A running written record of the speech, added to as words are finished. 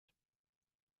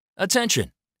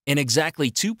Attention! In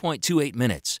exactly 2.28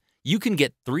 minutes, you can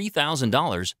get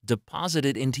 $3,000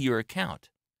 deposited into your account.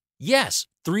 Yes,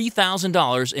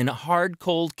 $3,000 in hard,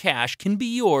 cold cash can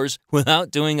be yours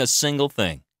without doing a single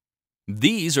thing.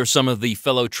 These are some of the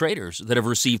fellow traders that have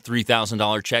received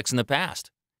 $3,000 checks in the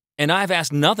past, and I've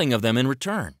asked nothing of them in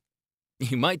return.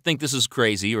 You might think this is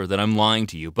crazy or that I'm lying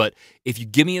to you, but if you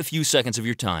give me a few seconds of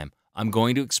your time, I'm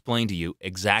going to explain to you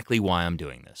exactly why I'm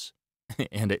doing this,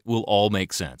 and it will all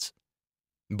make sense.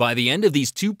 By the end of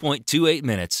these 2.28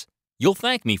 minutes, you'll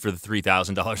thank me for the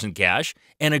 $3,000 in cash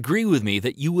and agree with me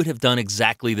that you would have done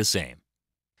exactly the same.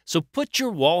 So put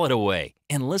your wallet away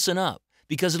and listen up,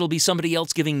 because it'll be somebody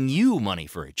else giving you money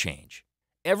for a change.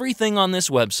 Everything on this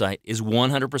website is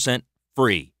 100%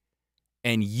 free,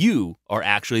 and you are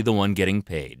actually the one getting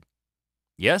paid.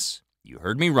 Yes, you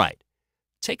heard me right.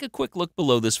 Take a quick look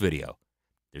below this video.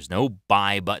 There's no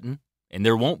buy button, and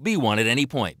there won't be one at any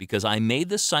point because I made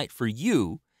this site for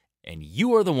you, and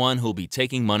you are the one who'll be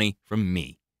taking money from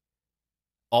me.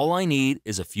 All I need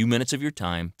is a few minutes of your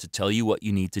time to tell you what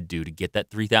you need to do to get that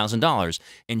 $3,000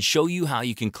 and show you how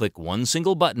you can click one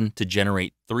single button to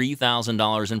generate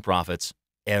 $3,000 in profits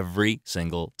every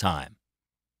single time.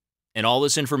 And all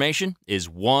this information is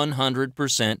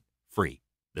 100% free.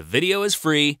 The video is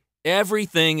free.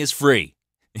 Everything is free.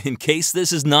 In case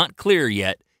this is not clear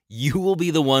yet, you will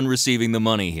be the one receiving the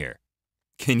money here.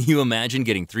 Can you imagine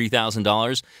getting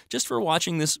 $3,000 just for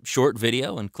watching this short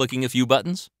video and clicking a few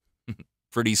buttons?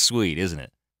 Pretty sweet, isn't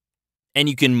it? And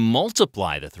you can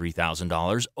multiply the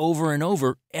 $3,000 over and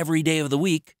over every day of the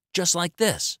week, just like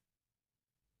this.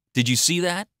 Did you see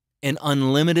that? An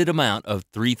unlimited amount of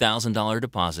 $3,000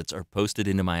 deposits are posted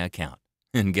into my account.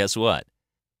 And guess what?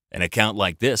 An account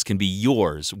like this can be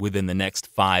yours within the next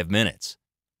 5 minutes.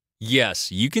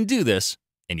 Yes, you can do this,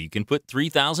 and you can put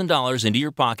 $3,000 into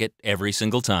your pocket every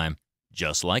single time,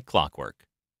 just like clockwork.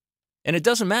 And it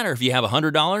doesn't matter if you have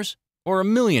 $100 or $1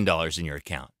 million in your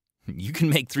account. You can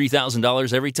make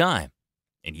 $3,000 every time.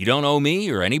 And you don't owe me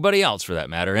or anybody else, for that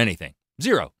matter, anything.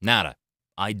 Zero. Nada.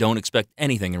 I don't expect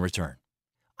anything in return.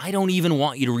 I don't even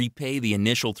want you to repay the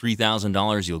initial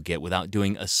 $3,000 you'll get without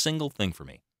doing a single thing for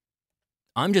me.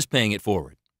 I'm just paying it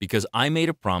forward because I made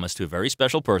a promise to a very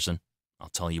special person, I'll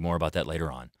tell you more about that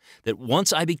later on, that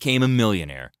once I became a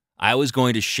millionaire, I was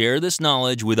going to share this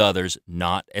knowledge with others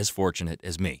not as fortunate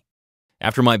as me.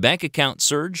 After my bank account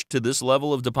surged to this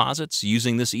level of deposits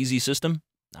using this easy system,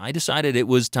 I decided it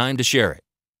was time to share it.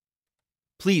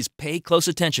 Please pay close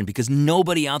attention because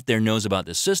nobody out there knows about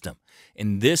this system,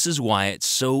 and this is why it's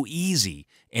so easy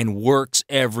and works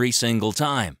every single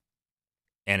time.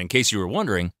 And in case you were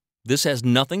wondering, this has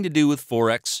nothing to do with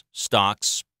Forex,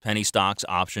 stocks, penny stocks,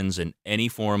 options, and any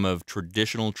form of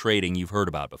traditional trading you've heard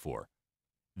about before.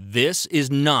 This is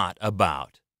not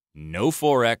about no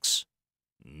Forex,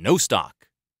 no stock,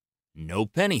 no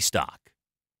penny stock,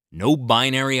 no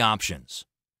binary options,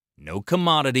 no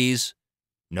commodities,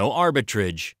 no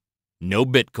arbitrage, no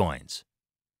bitcoins.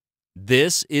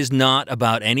 This is not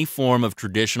about any form of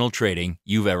traditional trading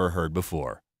you've ever heard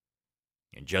before.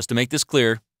 And just to make this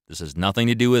clear, this has nothing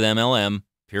to do with MLM,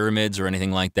 pyramids, or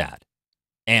anything like that.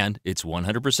 And it's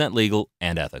 100% legal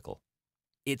and ethical.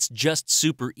 It's just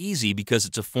super easy because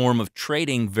it's a form of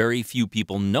trading very few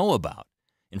people know about,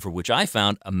 and for which I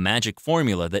found a magic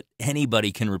formula that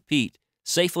anybody can repeat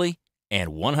safely and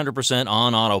 100%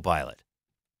 on autopilot.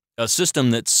 A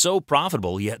system that's so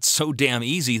profitable yet so damn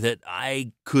easy that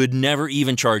I could never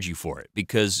even charge you for it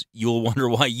because you'll wonder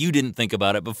why you didn't think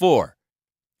about it before.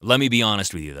 Let me be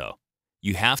honest with you though.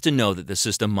 You have to know that the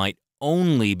system might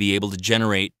only be able to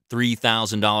generate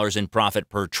 $3,000 in profit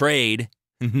per trade,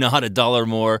 not $1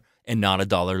 more and not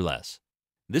 $1 less.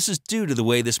 This is due to the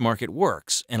way this market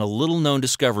works and a little-known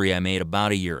discovery I made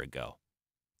about a year ago.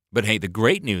 But hey, the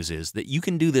great news is that you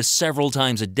can do this several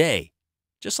times a day,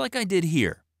 just like I did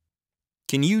here.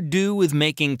 Can you do with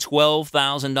making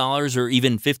 $12,000 or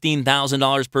even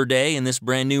 $15,000 per day in this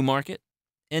brand new market?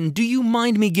 And do you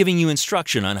mind me giving you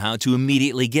instruction on how to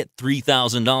immediately get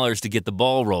 $3,000 to get the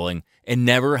ball rolling and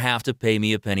never have to pay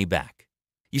me a penny back?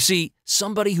 You see,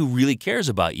 somebody who really cares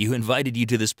about you invited you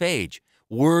to this page.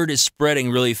 Word is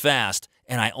spreading really fast,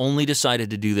 and I only decided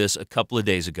to do this a couple of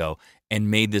days ago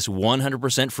and made this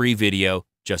 100% free video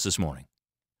just this morning.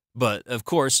 But, of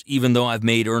course, even though I've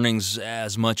made earnings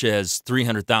as much as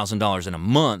 $300,000 in a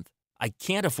month, I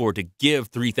can't afford to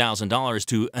give $3,000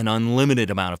 to an unlimited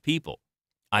amount of people.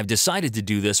 I've decided to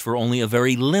do this for only a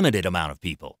very limited amount of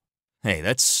people. Hey,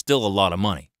 that's still a lot of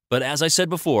money. But as I said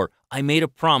before, I made a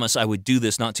promise I would do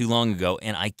this not too long ago,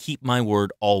 and I keep my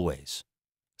word always.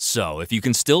 So, if you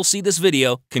can still see this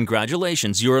video,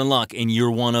 congratulations, you're in luck and you're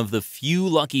one of the few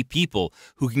lucky people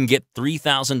who can get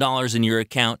 $3,000 in your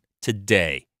account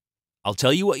today. I'll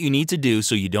tell you what you need to do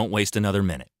so you don't waste another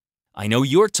minute. I know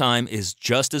your time is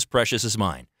just as precious as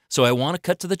mine, so I want to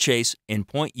cut to the chase and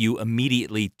point you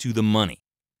immediately to the money.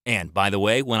 And by the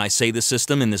way, when I say the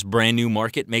system in this brand new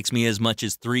market makes me as much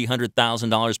as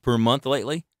 $300,000 per month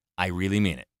lately, I really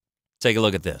mean it. Take a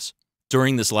look at this.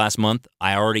 During this last month,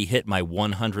 I already hit my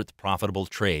 100th profitable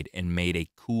trade and made a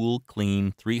cool,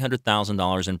 clean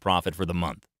 $300,000 in profit for the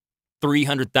month.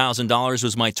 $300,000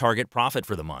 was my target profit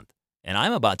for the month, and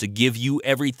I'm about to give you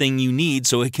everything you need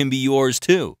so it can be yours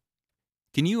too.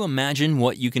 Can you imagine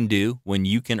what you can do when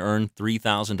you can earn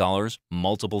 $3,000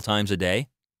 multiple times a day?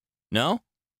 No?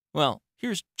 Well,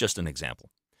 here's just an example.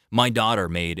 My daughter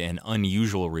made an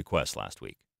unusual request last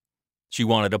week. She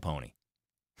wanted a pony.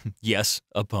 Yes,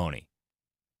 a pony.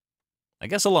 I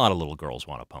guess a lot of little girls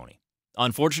want a pony.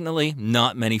 Unfortunately,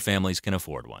 not many families can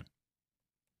afford one.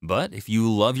 But if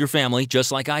you love your family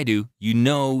just like I do, you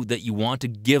know that you want to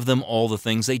give them all the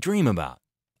things they dream about.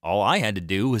 All I had to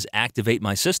do was activate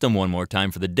my system one more time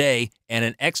for the day, and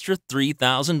an extra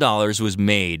 $3,000 was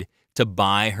made to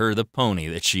buy her the pony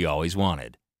that she always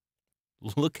wanted.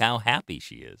 Look how happy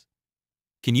she is.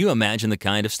 Can you imagine the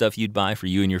kind of stuff you'd buy for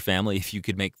you and your family if you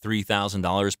could make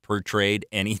 $3,000 per trade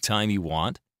anytime you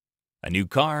want? A new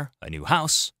car, a new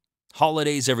house,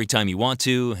 holidays every time you want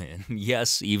to, and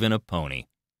yes, even a pony.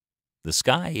 The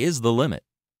sky is the limit.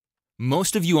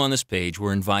 Most of you on this page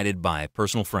were invited by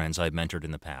personal friends I've mentored in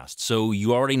the past, so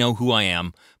you already know who I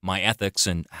am, my ethics,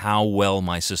 and how well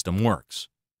my system works.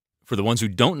 For the ones who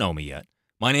don't know me yet,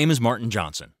 my name is Martin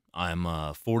Johnson. I'm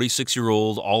a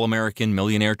 46-year-old all-American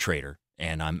millionaire trader,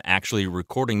 and I'm actually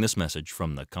recording this message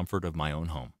from the comfort of my own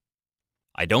home.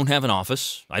 I don't have an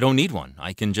office. I don't need one.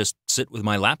 I can just sit with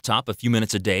my laptop a few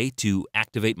minutes a day to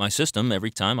activate my system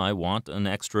every time I want an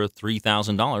extra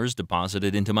 $3,000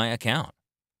 deposited into my account.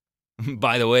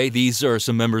 By the way, these are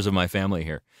some members of my family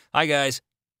here. Hi, guys.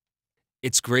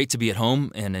 It's great to be at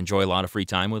home and enjoy a lot of free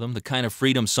time with them, the kind of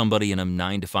freedom somebody in a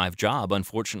 9-to-5 job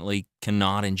unfortunately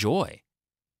cannot enjoy.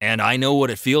 And I know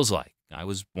what it feels like. I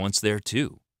was once there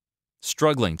too.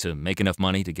 Struggling to make enough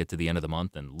money to get to the end of the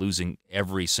month and losing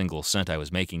every single cent I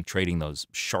was making trading those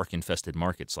shark-infested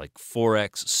markets like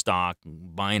Forex, stock,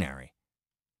 and binary.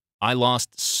 I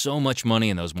lost so much money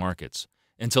in those markets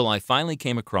until I finally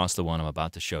came across the one I'm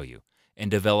about to show you and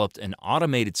developed an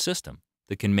automated system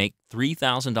that can make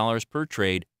 $3,000 per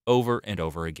trade over and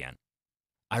over again.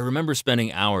 I remember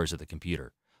spending hours at the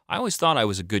computer. I always thought I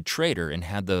was a good trader and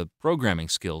had the programming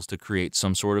skills to create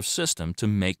some sort of system to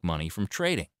make money from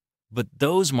trading. But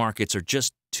those markets are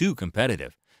just too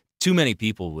competitive. Too many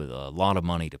people with a lot of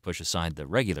money to push aside the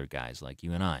regular guys like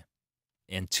you and I.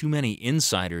 And too many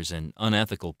insiders and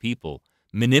unethical people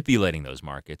manipulating those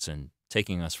markets and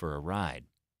taking us for a ride.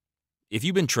 If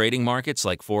you've been trading markets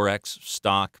like Forex,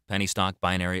 stock, penny stock,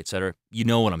 binary, etc., you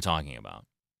know what I'm talking about.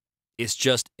 It's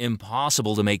just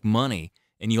impossible to make money,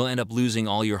 and you'll end up losing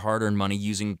all your hard-earned money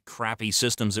using crappy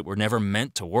systems that were never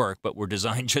meant to work but were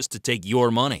designed just to take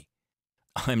your money.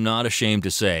 I'm not ashamed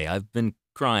to say I've been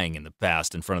crying in the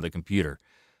past in front of the computer,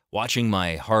 watching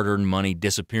my hard-earned money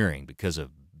disappearing because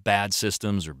of bad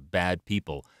systems or bad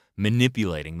people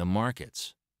manipulating the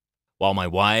markets. While my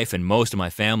wife and most of my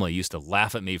family used to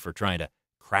laugh at me for trying to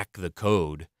crack the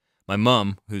code, my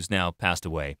mom, who's now passed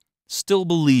away, still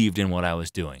believed in what I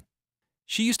was doing.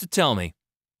 She used to tell me,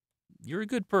 "You're a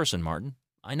good person, Martin.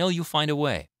 I know you'll find a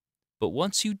way. But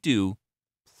once you do,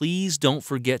 please don't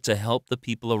forget to help the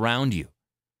people around you.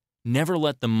 Never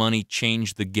let the money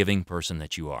change the giving person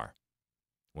that you are.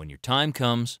 When your time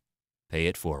comes, pay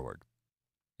it forward."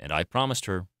 And I promised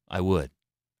her I would.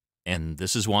 And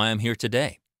this is why I'm here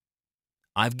today.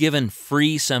 I've given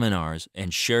free seminars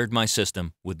and shared my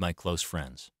system with my close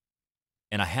friends.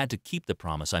 And I had to keep the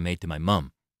promise I made to my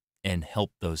mom and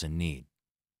help those in need.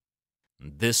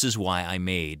 This is why I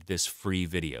made this free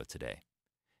video today.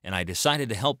 And I decided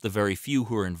to help the very few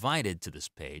who are invited to this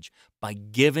page by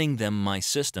giving them my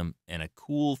system and a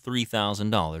cool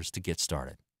 $3,000 to get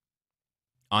started.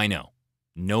 I know,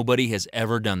 nobody has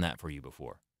ever done that for you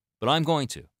before, but I'm going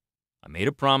to. I made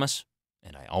a promise,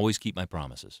 and I always keep my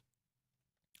promises.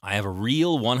 I have a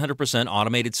real 100%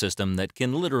 automated system that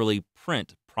can literally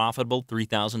print profitable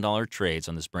 $3,000 trades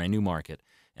on this brand new market,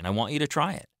 and I want you to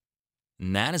try it.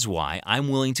 And that is why I'm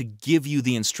willing to give you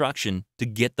the instruction to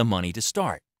get the money to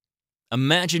start.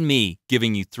 Imagine me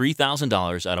giving you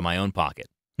 $3,000 out of my own pocket.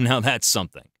 Now that's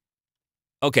something.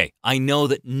 Okay, I know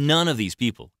that none of these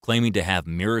people claiming to have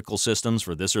miracle systems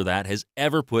for this or that has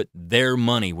ever put their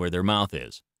money where their mouth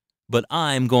is. but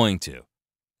I'm going to.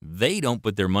 They don't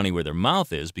put their money where their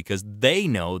mouth is because they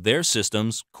know their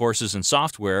systems, courses, and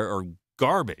software are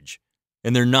garbage,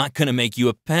 and they're not going to make you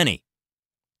a penny.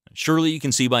 Surely you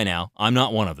can see by now I'm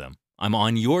not one of them. I'm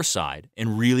on your side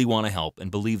and really want to help and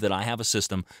believe that I have a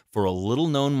system for a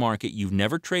little-known market you've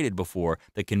never traded before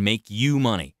that can make you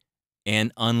money,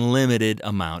 an unlimited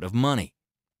amount of money.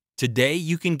 Today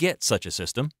you can get such a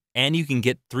system, and you can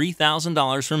get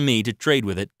 $3,000 from me to trade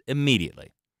with it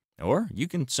immediately. Or you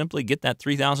can simply get that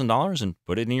 $3,000 and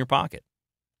put it in your pocket.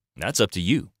 That's up to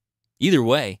you. Either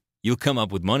way, you'll come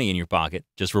up with money in your pocket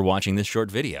just for watching this short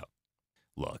video.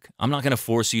 Look, I'm not going to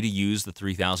force you to use the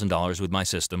 $3,000 with my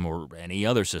system or any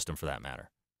other system for that matter.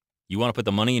 You want to put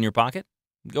the money in your pocket?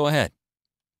 Go ahead.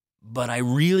 But I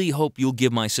really hope you'll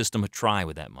give my system a try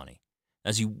with that money,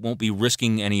 as you won't be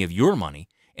risking any of your money,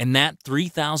 and that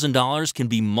 $3,000 can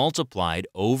be multiplied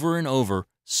over and over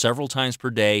several times per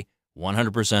day,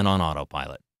 100% on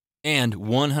autopilot, and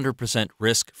 100%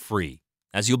 risk-free,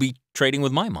 as you'll be trading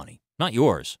with my money, not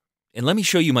yours. And let me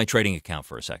show you my trading account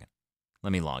for a second.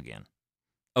 Let me log in.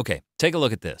 Okay, take a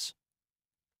look at this.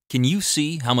 Can you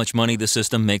see how much money the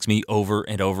system makes me over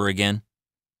and over again?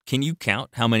 Can you count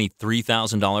how many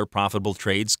 $3,000 profitable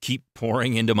trades keep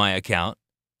pouring into my account?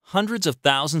 Hundreds of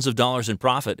thousands of dollars in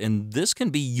profit, and this can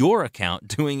be your account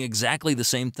doing exactly the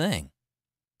same thing.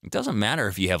 It doesn't matter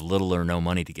if you have little or no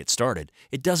money to get started.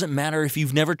 It doesn't matter if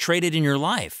you've never traded in your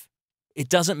life. It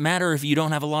doesn't matter if you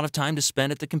don't have a lot of time to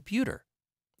spend at the computer.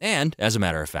 And, as a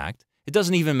matter of fact, it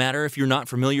doesn't even matter if you're not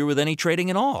familiar with any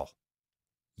trading at all.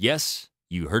 Yes,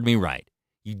 you heard me right.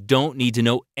 You don't need to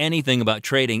know anything about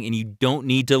trading, and you don't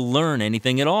need to learn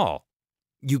anything at all.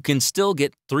 You can still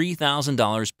get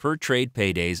 $3,000 per trade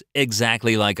paydays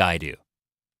exactly like I do.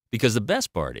 Because the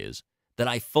best part is that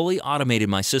I fully automated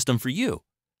my system for you,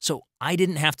 so I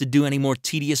didn't have to do any more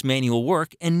tedious manual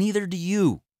work, and neither do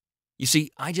you. You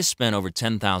see, I just spent over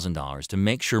 $10,000 to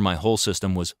make sure my whole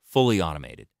system was fully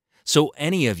automated, so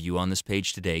any of you on this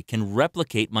page today can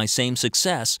replicate my same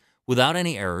success without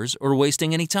any errors or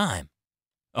wasting any time.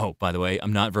 Oh, by the way,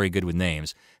 I'm not very good with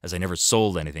names, as I never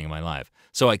sold anything in my life,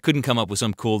 so I couldn't come up with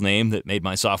some cool name that made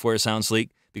my software sound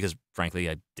sleek, because frankly,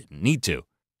 I didn't need to.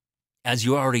 As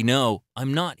you already know,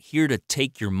 I'm not here to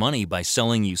take your money by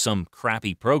selling you some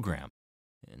crappy program,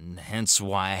 and hence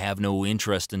why I have no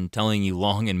interest in telling you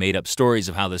long and made-up stories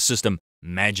of how the system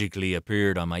magically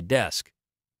appeared on my desk.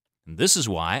 And this is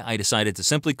why I decided to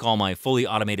simply call my fully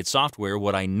automated software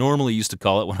what I normally used to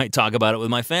call it when I talk about it with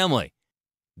my family: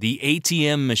 the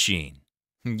ATM machine.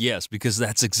 Yes, because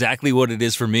that's exactly what it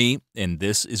is for me, and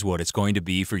this is what it's going to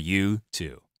be for you,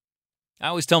 too. I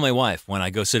always tell my wife when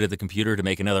I go sit at the computer to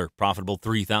make another profitable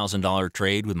 $3,000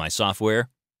 trade with my software,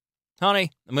 "Honey,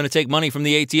 I'm going to take money from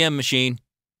the ATM machine."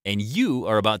 And you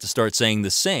are about to start saying the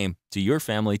same to your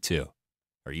family, too.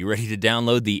 Are you ready to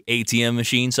download the ATM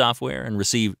machine software and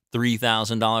receive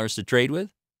 $3,000 to trade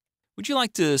with? Would you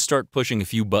like to start pushing a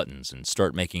few buttons and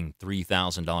start making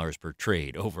 $3,000 per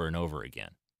trade over and over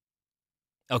again?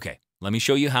 Okay, let me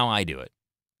show you how I do it,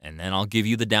 and then I'll give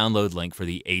you the download link for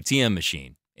the ATM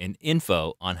machine and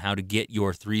info on how to get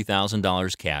your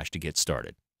 $3,000 cash to get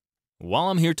started. While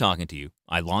I'm here talking to you,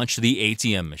 I launched the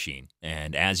ATM machine,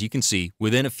 and as you can see,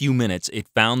 within a few minutes, it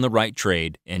found the right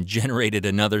trade and generated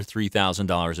another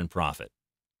 $3,000 in profit.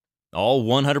 All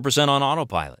 100% on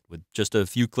autopilot with just a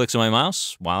few clicks of my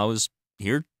mouse while I was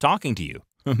here talking to you.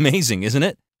 Amazing, isn't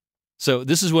it? So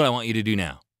this is what I want you to do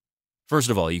now. First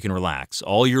of all, you can relax.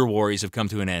 All your worries have come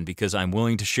to an end because I'm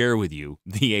willing to share with you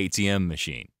the ATM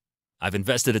machine. I've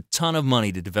invested a ton of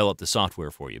money to develop the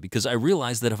software for you because I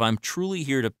realize that if I'm truly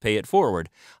here to pay it forward,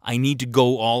 I need to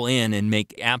go all in and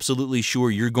make absolutely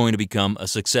sure you're going to become a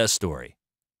success story.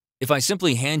 If I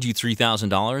simply hand you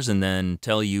 $3,000 and then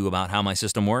tell you about how my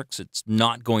system works, it's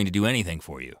not going to do anything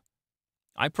for you.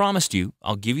 I promised you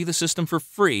I'll give you the system for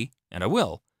free, and I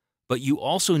will, but you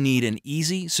also need an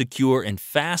easy, secure, and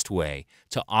fast way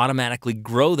to automatically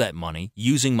grow that money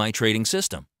using my trading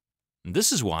system. And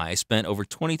this is why I spent over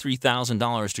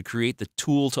 $23,000 to create the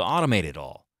tool to automate it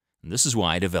all. And this is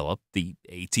why I developed the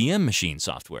ATM machine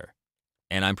software.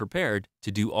 And I'm prepared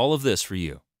to do all of this for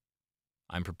you.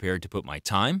 I'm prepared to put my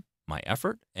time, my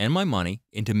effort, and my money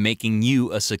into making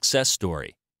you a success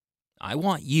story. I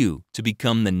want you to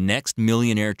become the next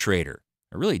millionaire trader.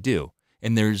 I really do.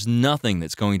 And there's nothing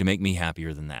that's going to make me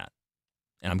happier than that.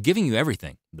 And I'm giving you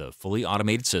everything: the fully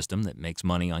automated system that makes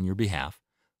money on your behalf,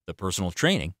 the personal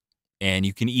training, and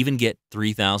you can even get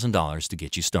 $3,000 to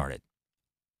get you started.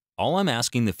 All I'm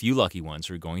asking the few lucky ones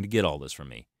who are going to get all this from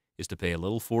me is to pay a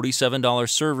little $47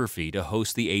 server fee to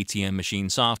host the ATM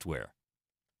machine software.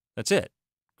 That's it.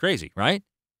 Crazy, right?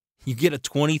 You get a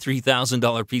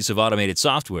 $23,000 piece of automated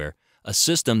software, a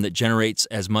system that generates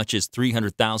as much as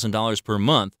 $300,000 per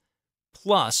month,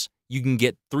 plus you can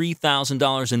get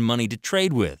 $3,000 in money to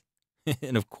trade with.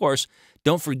 And of course,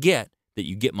 don't forget that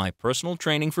you get my personal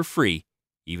training for free,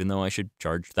 even though I should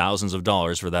charge thousands of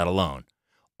dollars for that alone.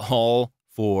 All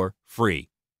for free.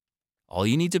 All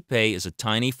you need to pay is a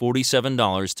tiny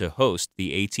 $47 to host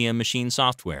the ATM machine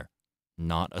software,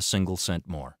 not a single cent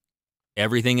more.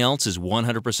 Everything else is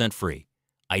 100% free.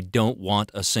 I don't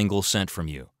want a single cent from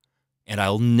you. And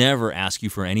I'll never ask you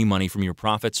for any money from your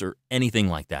profits or anything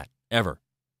like that, ever.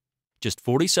 Just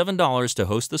 $47 to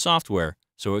host the software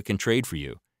so it can trade for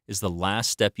you is the last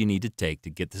step you need to take to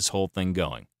get this whole thing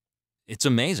going. It's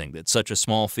amazing that such a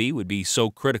small fee would be so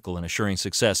critical in assuring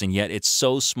success, and yet it's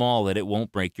so small that it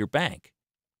won't break your bank.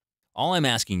 All I'm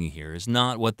asking you here is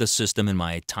not what the system and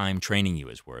my time training you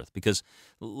is worth, because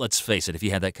let's face it, if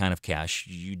you had that kind of cash,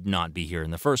 you'd not be here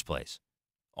in the first place.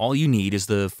 All you need is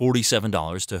the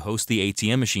 $47 to host the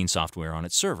ATM machine software on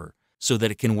its server so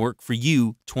that it can work for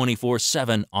you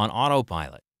 24/7 on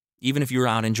autopilot, even if you're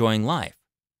out enjoying life.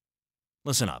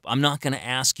 Listen up, I'm not going to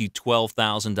ask you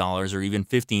 $12,000 or even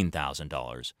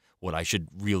 $15,000, what I should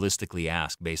realistically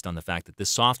ask based on the fact that this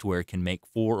software can make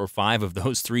 4 or 5 of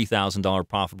those $3,000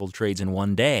 profitable trades in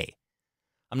one day.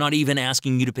 I'm not even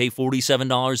asking you to pay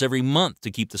 $47 every month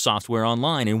to keep the software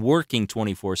online and working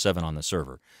 24/7 on the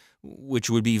server, which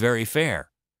would be very fair.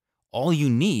 All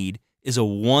you need is a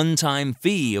one-time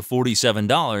fee of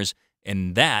 $47,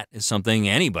 and that is something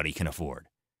anybody can afford.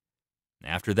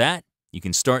 After that, you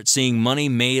can start seeing money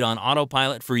made on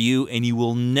autopilot for you, and you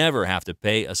will never have to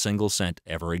pay a single cent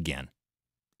ever again.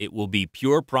 It will be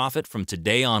pure profit from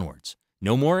today onwards.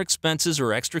 No more expenses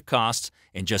or extra costs,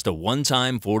 and just a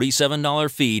one-time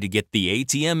 $47 fee to get the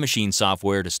ATM machine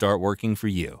software to start working for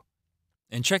you.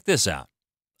 And check this out.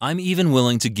 I'm even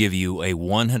willing to give you a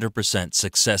 100%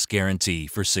 success guarantee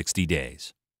for 60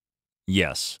 days.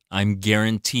 Yes, I'm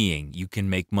guaranteeing you can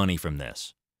make money from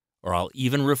this. Or I'll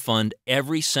even refund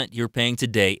every cent you're paying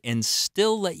today and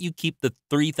still let you keep the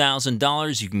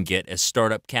 $3,000 you can get as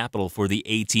startup capital for the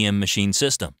ATM machine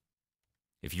system.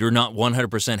 If you're not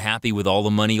 100% happy with all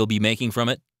the money you'll be making from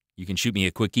it, you can shoot me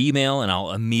a quick email and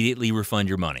I'll immediately refund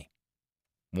your money.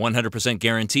 100%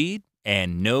 guaranteed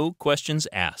and no questions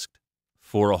asked.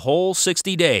 For a whole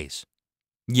 60 days.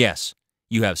 Yes,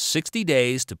 you have 60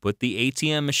 days to put the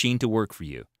ATM machine to work for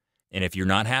you. And if you're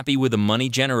not happy with the money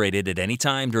generated at any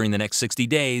time during the next 60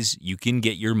 days, you can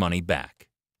get your money back.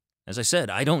 As I said,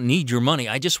 I don't need your money.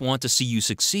 I just want to see you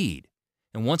succeed.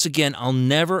 And once again, I'll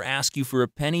never ask you for a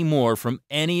penny more from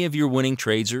any of your winning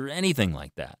trades or anything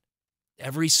like that.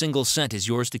 Every single cent is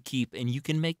yours to keep, and you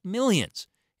can make millions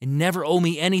and never owe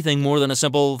me anything more than a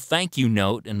simple thank you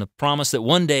note and the promise that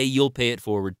one day you'll pay it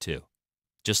forward too,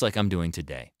 just like I'm doing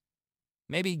today.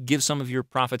 Maybe give some of your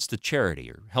profits to charity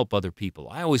or help other people.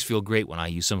 I always feel great when I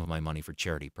use some of my money for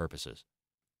charity purposes.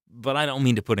 But I don't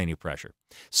mean to put any pressure.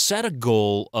 Set a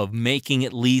goal of making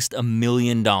at least $1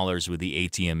 million with the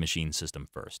ATM machine system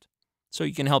first, so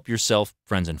you can help yourself,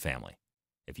 friends, and family.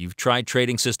 If you've tried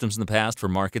trading systems in the past for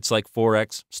markets like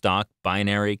Forex, stock,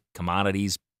 binary,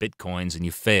 commodities, Bitcoins, and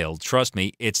you failed, trust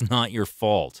me, it's not your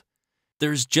fault.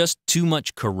 There's just too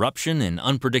much corruption and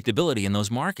unpredictability in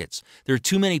those markets. There are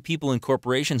too many people and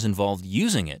corporations involved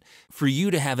using it for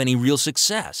you to have any real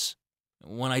success.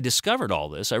 When I discovered all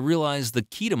this, I realized the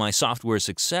key to my software's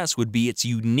success would be its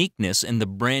uniqueness and the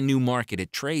brand new market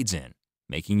it trades in,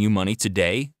 making you money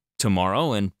today,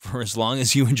 tomorrow, and for as long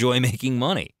as you enjoy making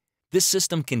money. This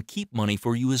system can keep money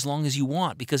for you as long as you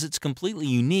want because it's completely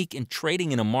unique and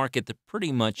trading in a market that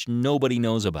pretty much nobody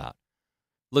knows about.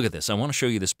 Look at this. I want to show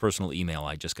you this personal email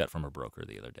I just got from a broker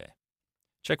the other day.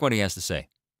 Check what he has to say.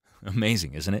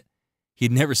 Amazing, isn't it?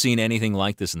 He'd never seen anything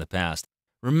like this in the past.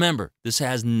 Remember, this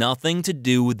has nothing to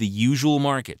do with the usual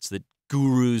markets that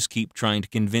gurus keep trying to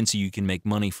convince you can make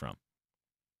money from.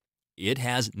 It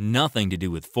has nothing to do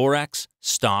with Forex,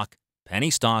 stock, penny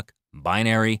stock,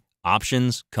 binary,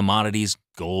 options, commodities,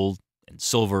 gold, and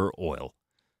silver, oil.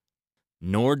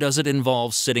 Nor does it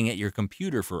involve sitting at your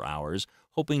computer for hours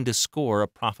hoping to score a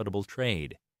profitable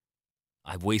trade.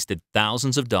 I've wasted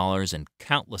thousands of dollars and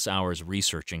countless hours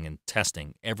researching and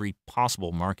testing every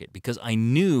possible market because I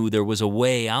knew there was a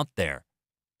way out there.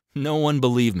 No one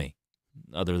believed me,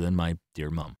 other than my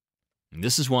dear mom. And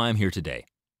this is why I'm here today,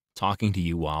 talking to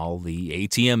you while the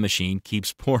ATM machine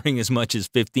keeps pouring as much as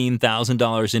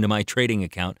 $15,000 into my trading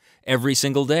account every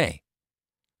single day.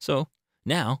 So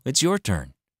now it's your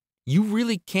turn. You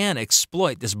really can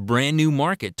exploit this brand new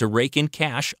market to rake in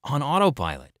cash on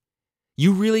autopilot.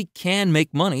 You really can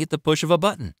make money at the push of a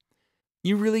button.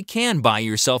 You really can buy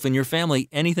yourself and your family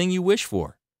anything you wish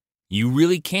for. You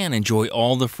really can enjoy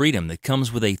all the freedom that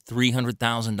comes with a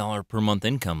 $300,000 per month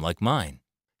income like mine.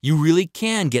 You really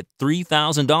can get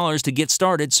 $3,000 to get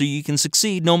started so you can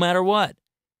succeed no matter what.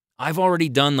 I've already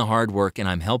done the hard work and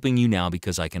I'm helping you now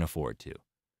because I can afford to.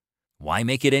 Why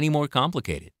make it any more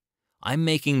complicated? I'm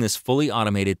making this fully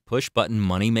automated push-button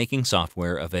money-making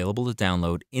software available to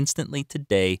download instantly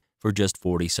today for just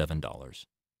 $47.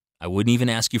 I wouldn't even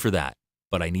ask you for that,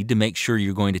 but I need to make sure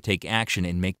you're going to take action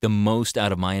and make the most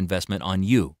out of my investment on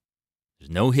you. There's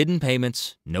no hidden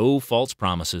payments, no false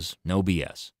promises, no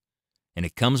BS. And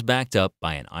it comes backed up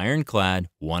by an ironclad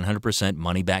 100%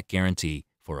 money-back guarantee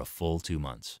for a full 2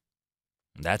 months.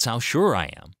 That's how sure I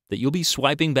am that you'll be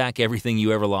swiping back everything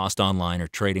you ever lost online or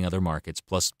trading other markets,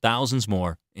 plus thousands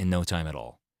more in no time at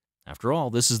all. After all,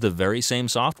 this is the very same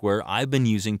software I've been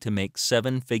using to make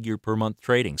 7-figure per month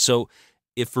trading. So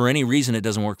if for any reason it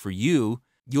doesn't work for you,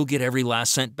 you'll get every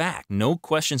last cent back, no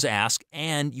questions asked,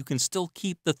 and you can still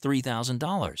keep the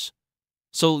 $3,000.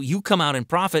 So you come out in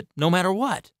profit no matter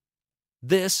what.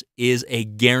 This is a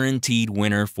guaranteed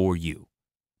winner for you.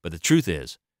 But the truth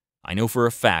is, I know for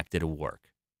a fact that it'll work.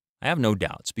 I have no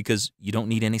doubts because you don't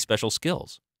need any special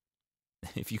skills.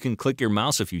 If you can click your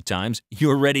mouse a few times,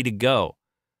 you're ready to go.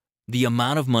 The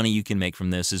amount of money you can make from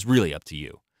this is really up to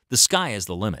you. The sky is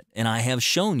the limit, and I have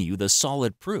shown you the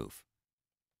solid proof.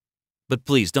 But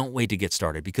please don't wait to get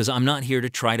started because I'm not here to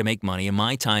try to make money and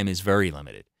my time is very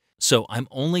limited. So I'm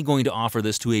only going to offer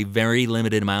this to a very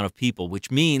limited amount of people, which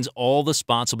means all the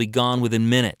spots will be gone within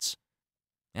minutes.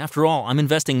 After all, I'm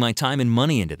investing my time and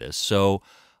money into this, so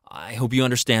I hope you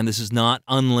understand this is not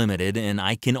unlimited and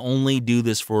I can only do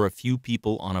this for a few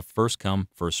people on a first-come,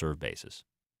 first-served basis.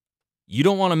 You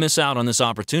don't want to miss out on this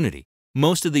opportunity.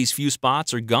 Most of these few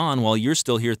spots are gone while you're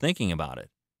still here thinking about it.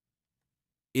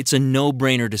 It's a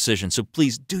no-brainer decision, so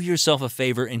please do yourself a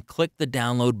favor and click the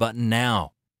download button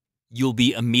now. You'll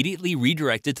be immediately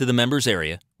redirected to the members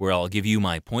area where I'll give you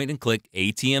my point-and-click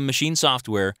ATM machine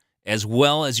software as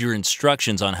well as your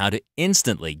instructions on how to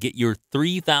instantly get your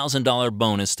 $3,000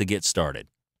 bonus to get started.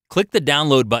 Click the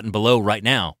download button below right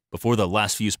now before the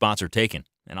last few spots are taken,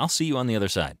 and I'll see you on the other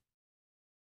side.